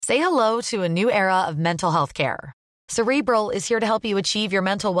Say hello to a new era of mental health care. Cerebral is here to help you achieve your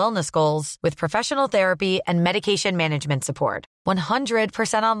mental wellness goals with professional therapy and medication management support.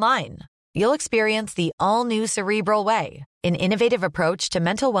 100% online. You'll experience the all-new Cerebral Way, an innovative approach to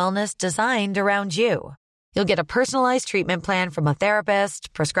mental wellness designed around you. You'll get a personalized treatment plan from a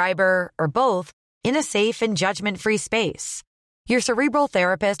therapist, prescriber, or both in a safe and judgment-free space. Your Cerebral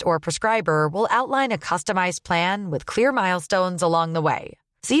therapist or prescriber will outline a customized plan with clear milestones along the way,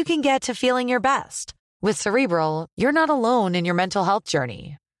 so you can get to feeling your best. With Cerebral, you're not alone in your mental health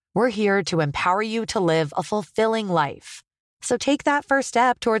journey. We're here to empower you to live a fulfilling life. So take that first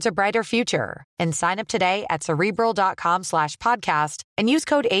step towards a brighter future and sign up today at Cerebral.com/podcast and use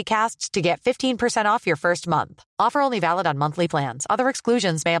code ACAST to get 15% off your first month. Offer only valid on monthly plans. Other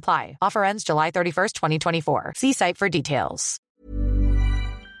exclusions may apply. Offer ends July 31st, 2024. See site for details.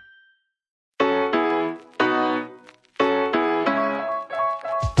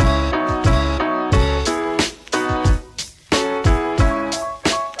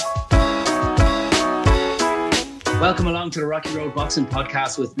 Welcome along to the Rocky Road Boxing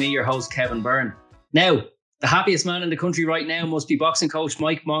Podcast with me, your host, Kevin Byrne. Now, the happiest man in the country right now must be boxing coach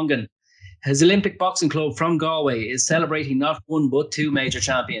Mike Mongan. His Olympic boxing club from Galway is celebrating not one but two major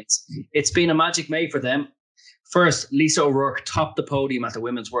champions. It's been a magic May for them. First, Lisa O'Rourke topped the podium at the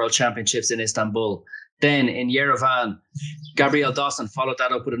Women's World Championships in Istanbul. Then, in Yerevan, Gabrielle Dawson followed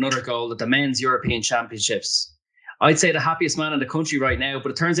that up with another goal at the Men's European Championships. I'd say the happiest man in the country right now,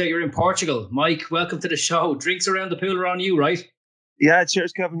 but it turns out you're in Portugal. Mike, welcome to the show. Drinks around the pool are on you, right? Yeah,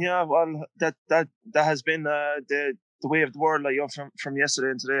 cheers, Kevin. Yeah, well, that has been the way of the world, like, from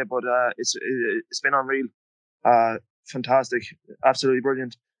yesterday and today. But it's been unreal, fantastic, absolutely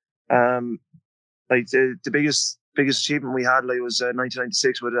brilliant. Like the biggest achievement we had, like, was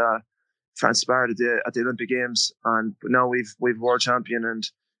 1996 with Francis Barrett at the Olympic Games, and now we've world champion and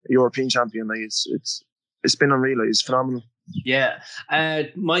European champion. Like it's been unreal. It's phenomenal. Yeah.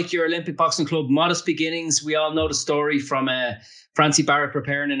 Mike, your Olympic boxing club, modest beginnings. We all know the story from Francie Barrett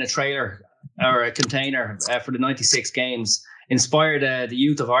preparing in a trailer or a container for the 96 games. Inspired the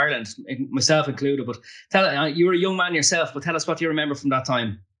youth of Ireland, myself included. But you were a young man yourself, but tell us what you remember from that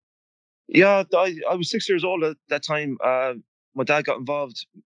time. Yeah, I was 6 years old at that time. My dad got involved.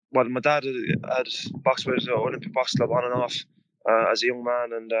 Well, my dad had boxed with the Olympic Box Club on and off as a young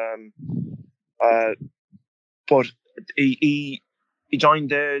man. And but he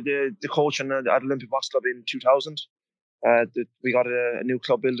joined the coaching at Olympic Box Club in 2000. We got a new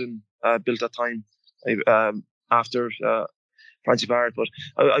club building built that time after Francie Barrett. But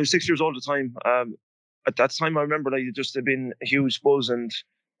I was 6 years old at the time. At that time, I remember like just had been a huge buzz and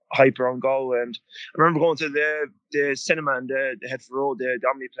hype around Galway. And I remember going to the cinema and the Headford Road, the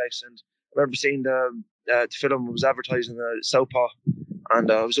Omniplex, and I remember seeing the film was advertising Southpaw. And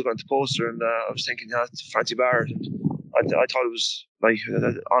I was looking at the poster and I was thinking, yeah, it's Francie Barrett. And I thought it was like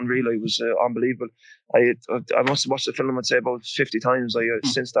unreal. It was unbelievable. I must have watched the film, I'd say, about 50 times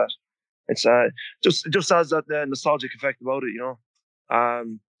since that. It's just has that nostalgic effect about it, you know.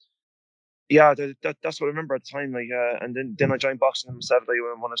 Yeah, that's what I remember at the time. Like, and then I joined boxing myself when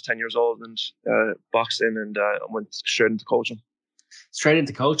I was 10 years old and boxed in and went straight into coaching. Straight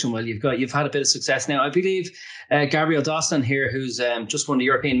into coaching. Well, you've had a bit of success now. I believe Gabrielle Dawson here, who's just won the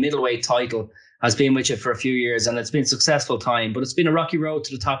European middleweight title, has been with you for a few years, and it's been a successful time. But it's been a rocky road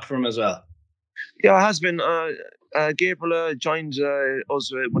to the top for him as well. Yeah, it has been. Gabriel joined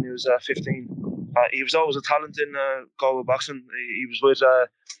us when he was 15. He was always a talent in Galway boxing. He was with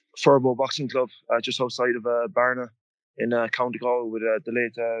Furbo Boxing Club just outside of Barna in County Galway with the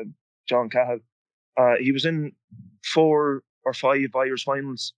late John Cahill. He was in 4 or 5 Irish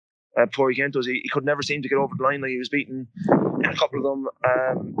finals before he came to us. He could never seem to get over the line. Like, he was beaten in a couple of them.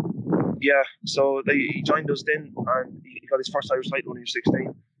 So he joined us then, and he got his first Irish title when he was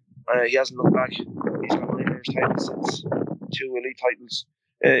 16. He hasn't looked back. He's got 9 Irish titles since, 2 elite titles.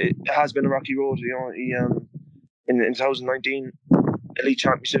 It has been a rocky road. You know, he in 2019 elite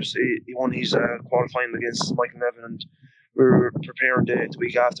championships, he won his quarterfinal against Michael Nevin, and we were preparing the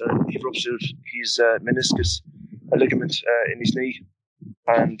week after, and he ruptured his meniscus, a ligament in his knee,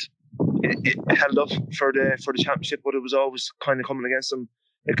 and it held up for the championship, but it was always kind of coming against him.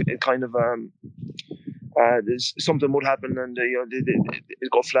 It kind of something would happen, and it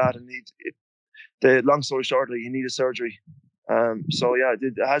go flat, and the long story short, he needed surgery. So yeah,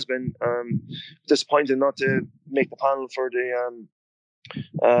 it has been disappointing not to make the panel for the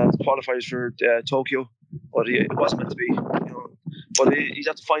qualifiers for Tokyo, but it wasn't meant to be. You know. But he's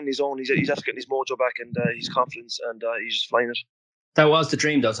had to find his own. He's had to get his mojo back and his confidence, and he's just flying it. That was the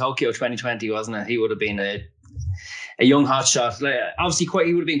dream, though. Tokyo 2020, wasn't it? He would have been a a young hotshot. Like, obviously,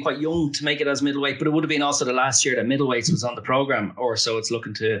 he would have been quite young to make it as middleweight, but it would have been also the last year that middleweights was on the program, or so it's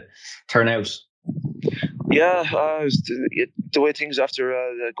looking to turn out. Yeah, the way things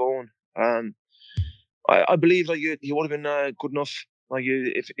after going. I believe like he would have been good enough like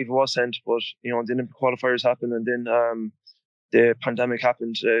if it was sent, but the Olympic qualifiers happened, and then the pandemic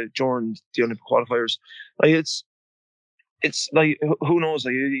happened during the Olympic qualifiers. Like it's like who knows?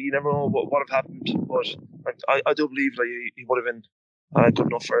 Like you never know what would have happened, but I do believe like he would have been good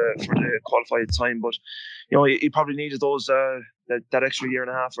enough for the qualified time. But he probably needed those that extra year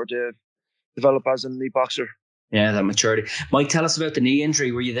and a half or to develop as an elite boxer. Yeah, that maturity. Mike, tell us about the knee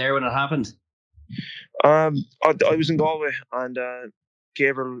injury. Were you there when it happened? I was in Galway, and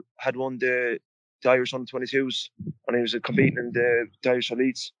Gabriel had won the Irish under-22s, and he was competing in the Irish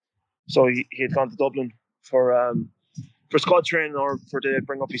elites. So he had gone to Dublin for squad training or to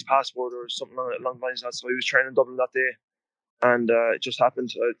bring up his passport or something along the lines of that. So he was training in Dublin that day, and it just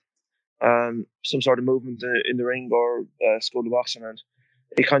happened. Some sort of movement in the ring or school of boxing, and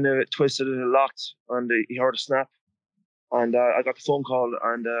he kind of twisted it and locked, and he heard a snap, and I got the phone call,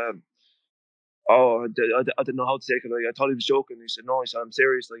 and I didn't know how to take it. Like, I thought he was joking. He said, "No," he said, "I'm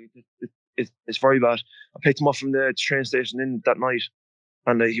serious. Like it's very bad." I picked him up from the train station in that night,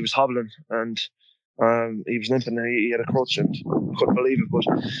 and he was hobbling, and he was limping. And he had a crutch, and I couldn't believe it. But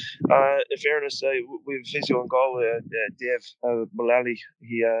in fairness, we have a physio in Galway, Dave Mullally.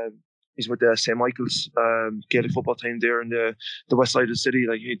 He's with the St. Michael's Gaelic football team there in the west side of the city.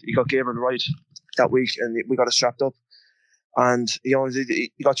 Like he got Gabriel right that week, and we got it strapped up. And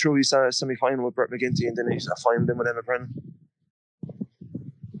he got through his semi-final with Brett McGinty, and then he's a final then with Emma Brennan.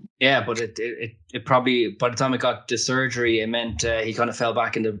 Yeah, but it probably, by the time it got to surgery, it meant he kind of fell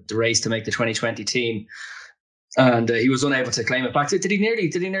back in the race to make the 2020 team, and he was unable to claim it back. Did he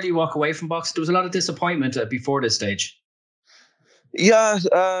nearly walk away from boxing? There was a lot of disappointment before this stage. Yeah.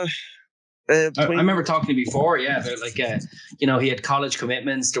 I remember talking to you before, about like, he had college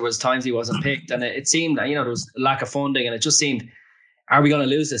commitments. There was times he wasn't picked, and it seemed that, there was a lack of funding, and it just seemed, are we going to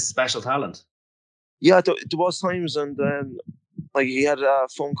lose this special talent? Yeah, there was times, and like he had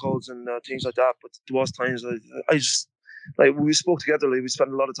phone calls and things like that, but there was times I just, like, we spoke together, like we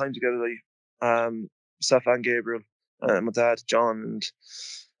spent a lot of time together, like Steph and Gabriel, my dad, John,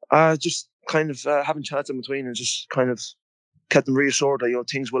 and just kind of having chats in between, and just kind of kept them reassured that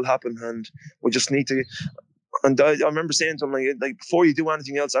things will happen, and we just need to. And I remember saying to him like before you do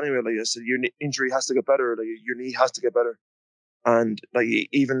anything else anyway, like I said, your injury has to get better, like your knee has to get better, and like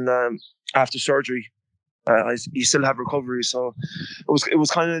even after surgery, he still had recovery. So it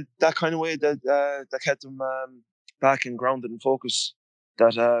was kind of that kind of way that kept him back and grounded and focused.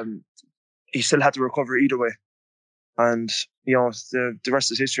 That he still had to recover either way, and the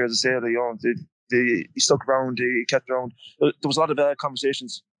rest is history, as I say. He stuck around. He kept around. There was a lot of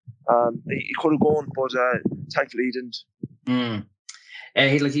conversations. He could have gone, but thankfully he didn't.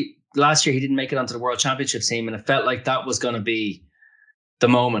 Last year he didn't make it onto the World Championship team, and it felt like that was going to be the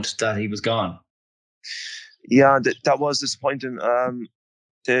moment that he was gone. Yeah, that was disappointing.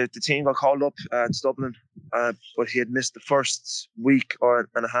 The team got called up to Dublin, but he had missed the first week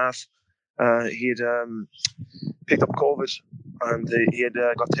and a half. He had picked up COVID, and he had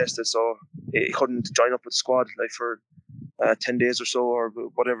got tested, so he couldn't join up with the squad like for 10 days or so, or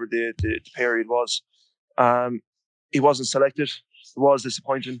whatever the period was. He wasn't selected. It was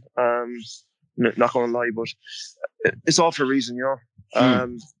disappointing. Not going to lie, but it's all for a reason,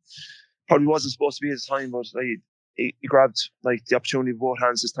 Probably wasn't supposed to be at the time, but he grabbed like the opportunity with both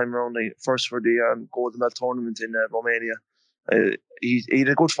hands this time around. Like, first for the gold medal tournament in Romania. He had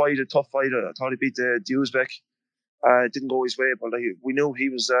a good fight, a tough fight. I thought he beat the Uzbek. It didn't go his way, but we knew he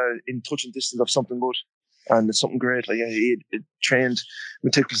was in touch and distance of something good and something great. He trained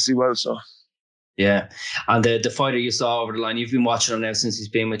meticulously well. So yeah, and the fighter you saw over the line, you've been watching him now since he's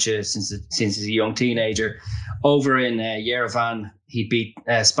been with you since he's a young teenager. Over in Yerevan, he beat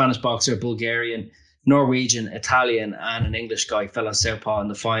Spanish boxer, Bulgarian, Norwegian, Italian, and an English guy, fellow southpaw in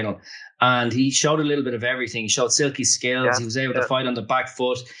the final. And he showed a little bit of everything. He showed silky skills. Yeah, he was able to fight on the back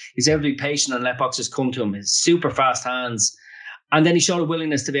foot. He was able to be patient and let boxers come to him. His super fast hands. And then he showed a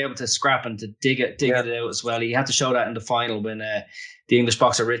willingness to be able to scrap and to dig it out as well. He had to show that in the final when the English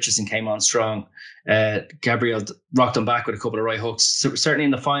boxer Richardson came on strong. Gabriel rocked him back with a couple of right hooks. So certainly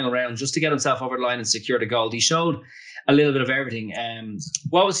in the final round, just to get himself over the line and secure the gold. He showed a little bit of everything.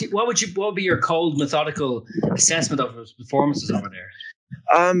 What would be your cold, methodical assessment of his performances over there?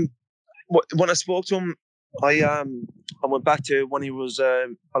 When I spoke to him, I went back to when he was a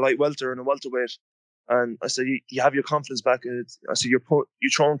light welter and a welterweight, And I said, you have your confidence back. I said, you're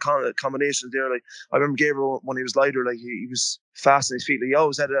throwing combinations there. Like, I remember Gabriel, when he was lighter, like he was fast on his feet. Like, he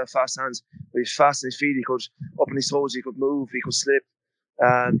always had fast hands, but he was fast on his feet. He could, up on his toes, he could move, he could slip,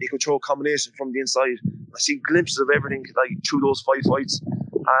 and he could throw a combination from the inside. I see glimpses of everything, like, through those 5 fights.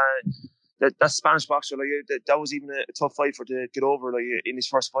 That Spanish boxer, like, that was even a tough fight for to get over, like, in his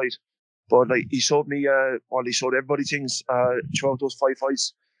first fight. But, like, he showed me, he showed everybody things throughout those 5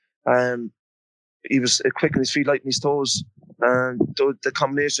 fights. He was quick on his feet, light on his toes, and the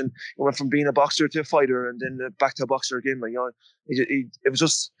combination, he went from being a boxer to a fighter, and then back to a boxer again. Like, it was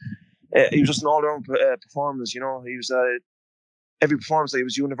just he was just an all-round performance. He was every performance, like, it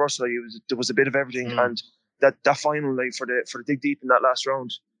was universal. Like, there was a bit of everything, and that final, like, for the dig deep in that last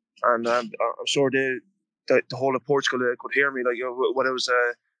round, and I'm sure the whole of Portugal could hear me, like, when I was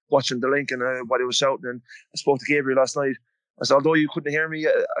watching the link and what I was shouting. And I spoke to Gabriel last night. I said, although you couldn't hear me,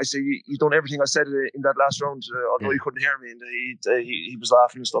 I said, you done everything I said in that last round, although you couldn't hear me. And he was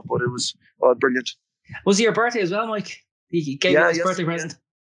laughing and stuff, but it was brilliant. Was it your birthday as well, Mike? He gave you his birthday present?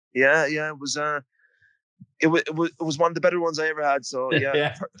 Yeah, it was. It was one of the better ones I ever had. So,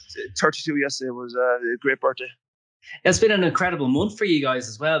 yeah. 32 yesterday was a great birthday. It's been an incredible month for you guys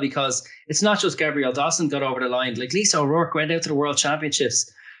as well, because it's not just Gabrielle Dawson got over the line. Like, Lisa O'Rourke went out to the World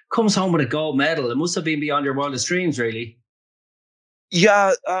Championships, comes home with a gold medal. It must have been beyond your wildest dreams, really.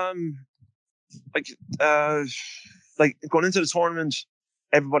 Yeah, like going into the tournament,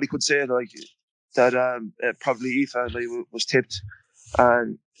 everybody could say that probably Aoife was tipped,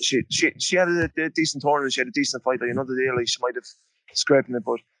 and she had a decent tournament. She had a decent fight. Like, another day, like, she might have scraped it,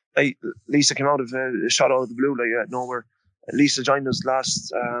 but like, Lisa came out of a shot out of the blue, like, out of nowhere. Lisa joined us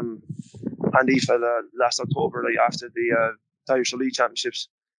and Aoife last October, like, after the Irish Elite Championships.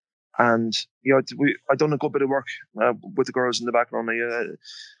 And I done a good bit of work with the girls in the background.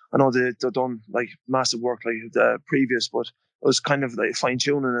 I know they've done, like, massive work, like, the previous, but it was kind of like fine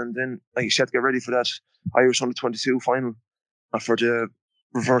tuning. And then, like, she had to get ready for that Irish Under-22 final for to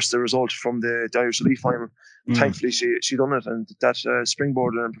reverse the result from the Irish Elite final. Thankfully, she done it, and that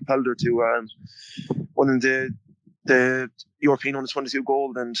springboarded and propelled her to winning the European Under-22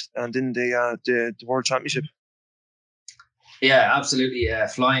 gold and then the World Championship. Yeah, absolutely,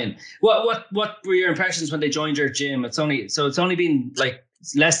 flying. What were your impressions when they joined your gym? It's only been like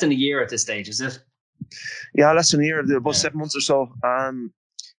less than a year at this stage, is it? Yeah, less than a year, about 7 months or so.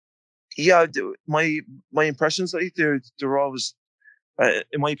 Yeah, my impressions, like, they're always,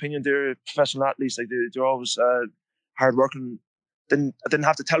 in my opinion, they're professional athletes. Like, they're always hard working. I didn't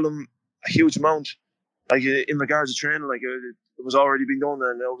have to tell them a huge amount, like, in regards to training. Like, it was already being done,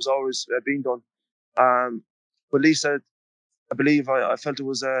 and it was always being done. But Lisa, I believe I felt it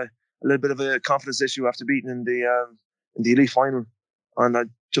was a little bit of a confidence issue after beating in the elite final, and I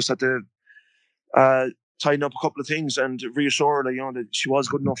just had to tighten up a couple of things and reassure her that she was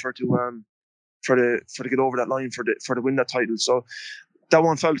good enough for to get over that line for to win that title. So that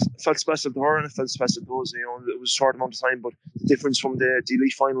one felt special to her, and it felt special to us. It was a short amount of time, but the difference from the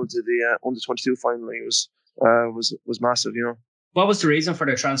elite final to the Under-22 final was massive. What was the reason for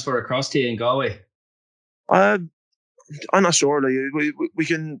the transfer across to you in Galway? I'm not sure. Like, we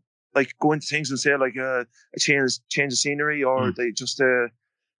can, like, go into things and say, like, a change of scenery, or they just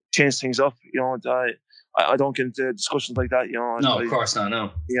change things up. I don't get into discussions like that. No, of course not.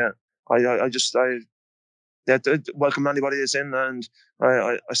 No. Yeah, I just welcome anybody that's in, and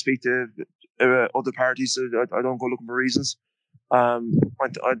I speak to other parties. I don't go looking for reasons. I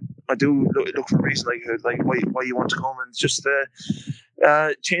do look for a reason, like why you want to come, and just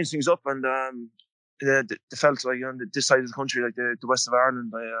change things up. And the felt like on this side of the country, like the west of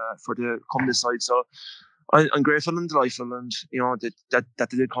Ireland, for the come this side. So I'm grateful and delightful, and that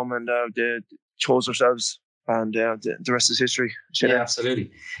they did come, and they chose themselves, and the rest is history. Yeah,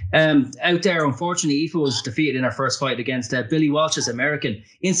 absolutely. Out there, unfortunately, Aoife was defeated in her first fight against Billy Walsh's American.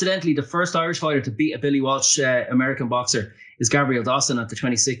 Incidentally, the first Irish fighter to beat a Billy Walsh American boxer is Gabrielle Dawson at the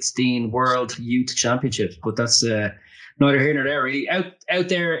 2016 World Youth Championships. But that's neither here nor there, really. Out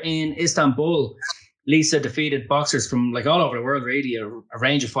there in Istanbul, Lisa defeated boxers from, like, all over the world, really, a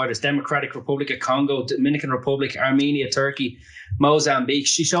range of fighters: Democratic Republic of Congo, Dominican Republic, Armenia, Turkey, Mozambique.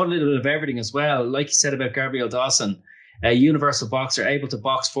 She showed a little bit of everything as well. Like you said about Gabrielle Dawson, a universal boxer, able to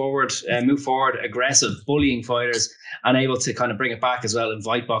box forward, move forward, aggressive, bullying fighters, and able to kind of bring it back as well,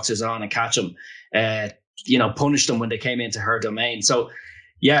 invite boxers on and catch them, punish them when they came into her domain. So,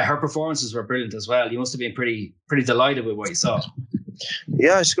 yeah, her performances were brilliant as well. You must have been pretty delighted with what you saw.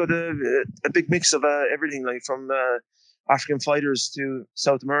 Yeah, she's got a big mix of everything, like from African fighters to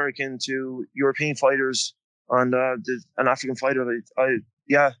South American to European fighters, and an African fighter. I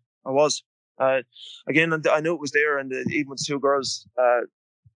was. Again, I knew it was there, and even with the two girls,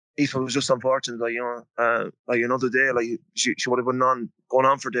 Aoife was just unfortunate. Like another day, like she would have gone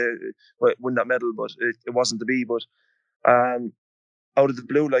on for the win that medal, but it wasn't to be. But out of the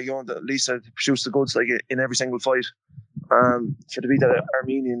blue, Lisa produced the goods like in every single fight. For to beat that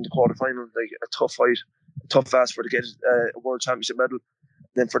Armenian in the quarterfinal, like a tough fight, a tough ask for to get a world championship medal.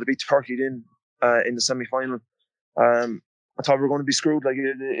 Then for to beat Turkey in the semi final, I thought we were going to be screwed. Like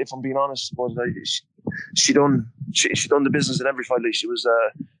if I'm being honest, but like she done the business in every fight. Like she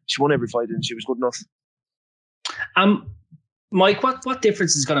won every fight and she was good enough. Mike, what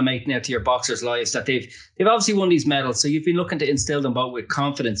difference is going to make now to your boxers' lives that they've obviously won these medals? So you've been looking to instill them both with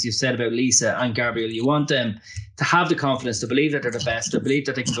confidence. You've said about Lisa and Gabriel, you want them to have the confidence to believe that they're the best, to believe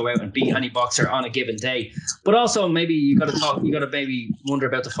that they can go out and beat any boxer on a given day. But also maybe you got to maybe wonder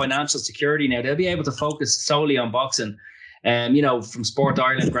about the financial security now. They'll be able to focus solely on boxing. From Sport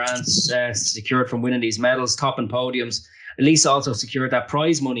Ireland grants secured from winning these medals, topping podiums. Lisa also secured that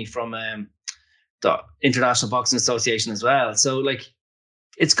prize money from the International Boxing Association as well. So like,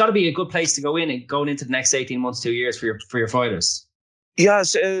 it's got to be a good place to go in and going into the next 18 months, 2 years for your fighters. Yeah,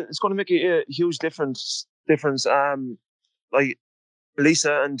 it's going to make a huge difference. Like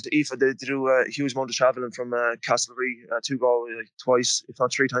Lisa and Aoife, they do a huge amount of traveling from Castlereagh to Galway like twice, if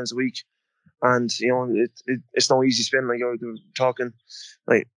not 3 times a week. And it's no easy spin. Like you're talking,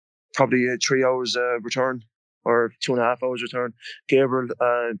 like probably 3 hours return or 2.5 hours return. Gabriel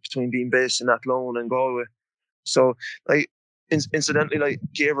between being based in Athlone and Galway. So like incidentally, like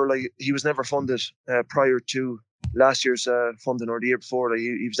Gabriel, like he was never funded prior to last year's funding or the year before. Like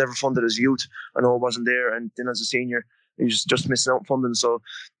he was never funded as youth. I know it wasn't there, and then as a senior, he was just missing out on funding. So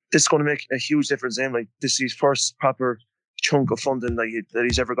this is going to make a huge difference in him. Like this is his first proper chunk of funding that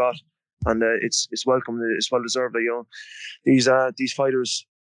he's ever got. And it's welcome. It's well deserved. These fighters,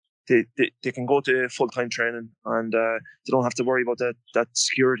 they can go to full-time training and they don't have to worry about that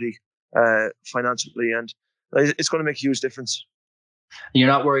security financially, and it's going to make a huge difference. You're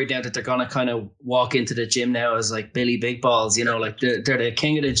not worried now that they're going to kind of walk into the gym now as like Billy Big Balls, like they're the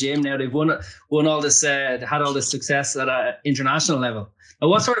king of the gym now. They've won all this, had all this success at an international level. Now,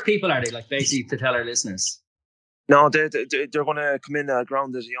 what sort of people are they? Like basically to tell our listeners. No, they're going to come in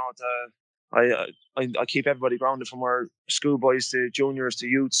grounded. I keep everybody grounded, from our schoolboys to juniors to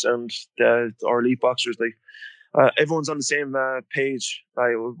youths and our elite boxers. Like everyone's on the same page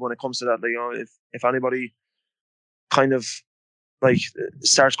when it comes to that. Like if anybody kind of like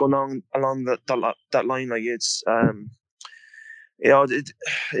starts going along that line, like it's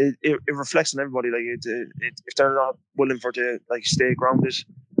it reflects on everybody. Like if they're not willing to like stay grounded,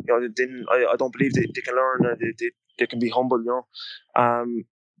 then I don't believe they can learn. They can be humble,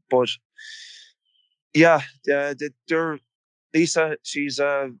 but yeah, they're Lisa. She's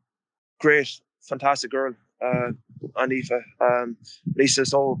a great, fantastic girl. And Aoife, Lisa's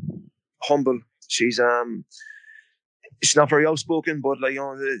so humble. She's not very outspoken, but like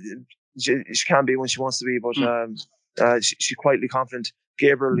she can be when she wants to be. But she's quietly confident.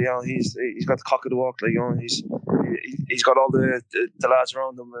 Gabriel, he's got the cock of the walk. Like he's got all the lads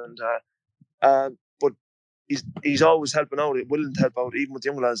around him, and but he's always helping out, willing to help out, even with the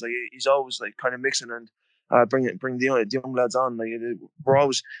young lads. Like he's always like kind of mixing and bring the young lads on. Like we're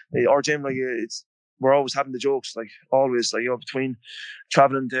always our gym, like we're always having the jokes, like always, like between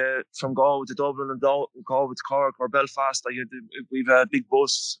traveling from Galway to Dublin and Galway to Cork or Belfast. Like we've a big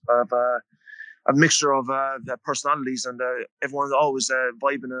bus of a mixture of personalities, and everyone's always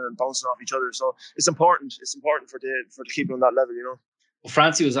vibing and bouncing off each other. So it's important. It's important for to keep it on that level, Well,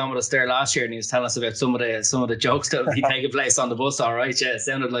 Francie was on with us there last year, and he was telling us about some of the jokes that would be taking place on the bus. All right, yeah, it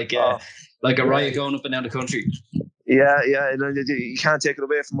sounded like a riot going up and down the country. Yeah, you can't take it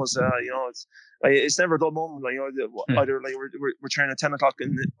away from us. It's never a dull moment. Either like we're training at 10 o'clock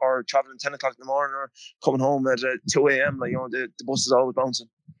or traveling 10 o'clock in the morning, or coming home at 2 a.m. The bus is always bouncing.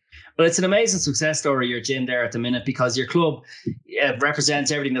 Well, it's an amazing success story, your gym there at the minute, because your club represents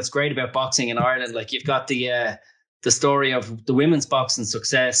everything that's great about boxing in Ireland. Like you've got the story of the women's boxing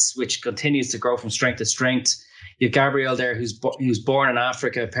success, which continues to grow from strength to strength. You have Gabriel there, who's born in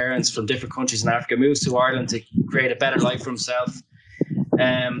Africa, parents from different countries in Africa, moves to Ireland to create a better life for himself.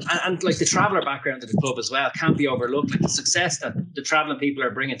 And like the traveller background of the club as well can't be overlooked. Like the success that the travelling people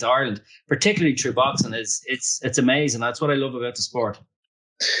are bringing to Ireland, particularly through boxing, it's amazing. That's what I love about the sport.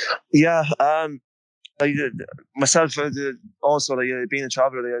 Yeah, myself also being a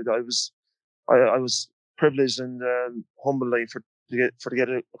traveller. I was privileged and humbled to get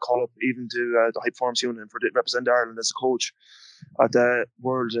a call up even to the High Performance Union for to represent Ireland as a coach at the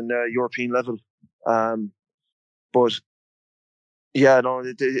world and European level. But Yeah, no,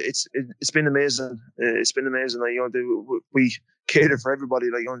 it's been amazing. It's been amazing. Like, we cater for everybody.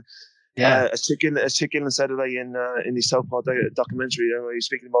 Like, as Chick Gillen said it, like in the Southpaw documentary, he's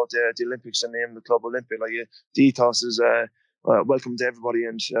speaking about the Olympics and the name of the club Olympic. Like, the ethos is welcome to everybody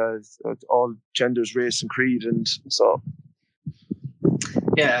and all genders, race, and creed, and so.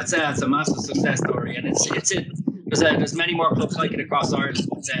 Yeah, it's a massive success story, and there's many more clubs like it across Ireland.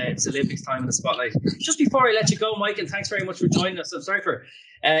 It's Olympics time in the spotlight. Just before I let you go, Mike, and thanks very much for joining us. I'm sorry for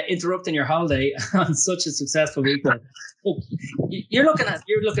interrupting your holiday on such a successful weekend. You're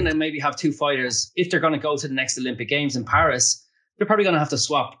looking at maybe have two fighters if they're going to go to the next Olympic Games in Paris. They're probably going to have to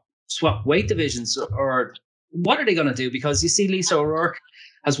swap weight divisions, or what are they going to do? Because you see, Lisa O'Rourke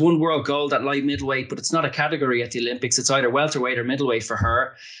has won world gold at light middleweight, but it's not a category at the Olympics. It's either welterweight or middleweight for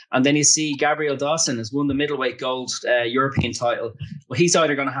her. And then you see Gabriel Dawson has won the middleweight gold European title. Well, he's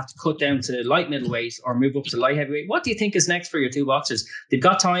either going to have to cut down to light middleweight or move up to light heavyweight. What do you think is next for your two boxers? They've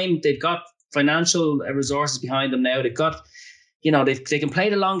got time. They've got financial resources behind them now. They've got, they can play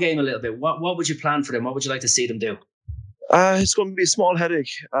the long game a little bit. What would you plan for them? What would you like to see them do? It's going to be a small headache.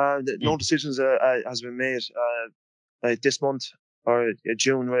 No decisions has been made this month. Or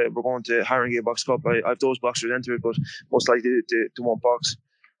June, we're going to Haringey Box Cup. I have those boxers enter it, but most likely they won't box.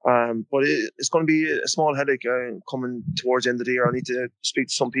 But it's going to be a small headache coming towards the end of the year. I need to speak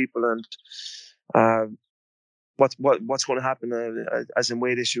to some people and what's going to happen as in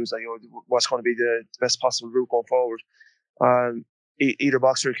weight issues. Like, what's going to be the best possible route going forward. Either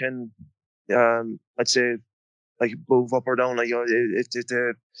boxer can, I'd say, like, move up or down. Like, if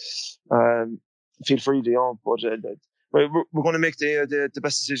they feel free to, but. We're going to make the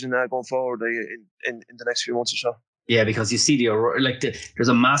best decision going forward in the next few months or so. Yeah, because you see there's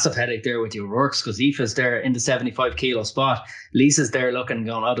a massive headache there with the O'Rourke's, because Aoife's there in the 75 kilo spot. Lisa's there looking,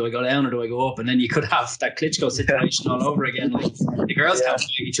 going, oh, do I go down or do I go up? And then you could have that Klitschko situation all over again. Like, the girls can't fight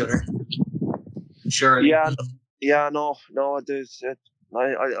each other. Surely. Yeah, no.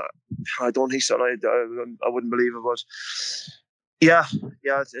 I don't think so. I wouldn't believe it, but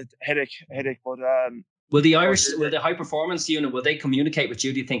it's a headache. But will the high performance unit, will they communicate with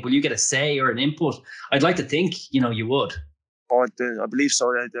you, do you think? Will you get a say or an input? I'd like to think, you would. Oh, I believe so.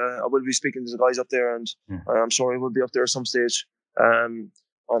 I will be speaking to the guys up there, and I'm sure I will be up there at some stage. And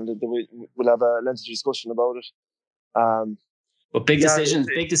we'll have a lengthy discussion about it. But big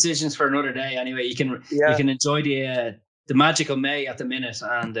decisions for another day. Anyway, you can enjoy the magic of May at the minute,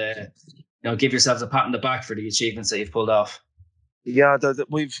 and give yourselves a pat on the back for the achievements that you've pulled off. Yeah,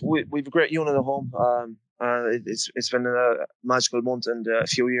 we've a great unit at home. It's been a magical month and a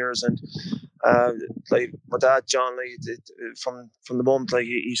few years, and like my dad John, from the moment like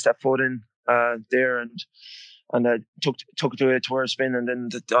he stepped foot in there and took it to where it's been, and then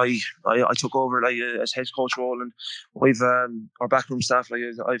I took over as head coach role, and we've our backroom staff, like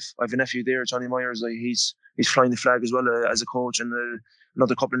I've a nephew there, Johnny Myers, like he's flying the flag as well as a coach, and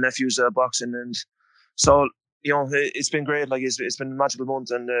another couple of nephews boxing, and so. It's been great. Like it's been a magical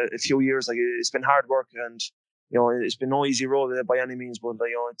month and a few years. Like it's been hard work, and it's been no easy road by any means. But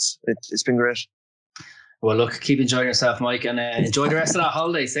it's been great. Well, look, keep enjoying yourself, Mike, and enjoy the rest of that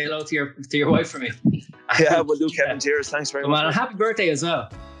holiday. Say hello to your wife for me. Yeah, we'll do, Kevin. Cheers. Thanks very much. Man, happy birthday as well.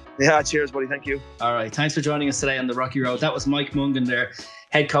 Yeah, cheers, buddy. Thank you. All right, thanks for joining us today on the Rocky Road. That was Mike Mongan there,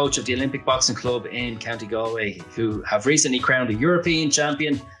 head coach of the Olympic Boxing Club in County Galway, who have recently crowned a European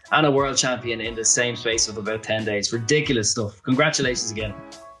champion and a world champion in the same space of about 10 days. Ridiculous stuff. Congratulations again.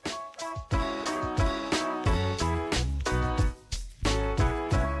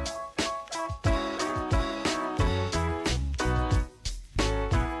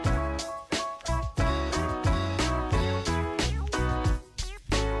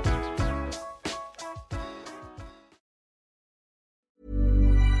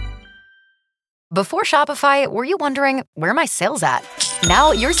 Before Shopify, were you wondering, where are my sales at?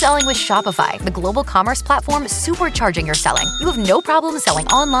 Now you're selling with Shopify, the global commerce platform supercharging your selling. You have no problem selling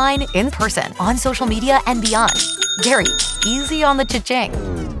online, in person, on social media, and beyond. Gary, easy on the cha-ching.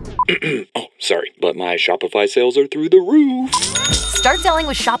 Oh, sorry, but my Shopify sales are through the roof. Start selling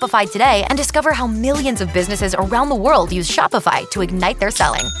with Shopify today and discover how millions of businesses around the world use Shopify to ignite their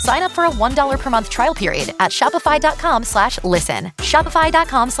selling. Sign up for a $1 per month trial period at shopify.com/listen.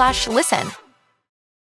 Shopify.com/listen.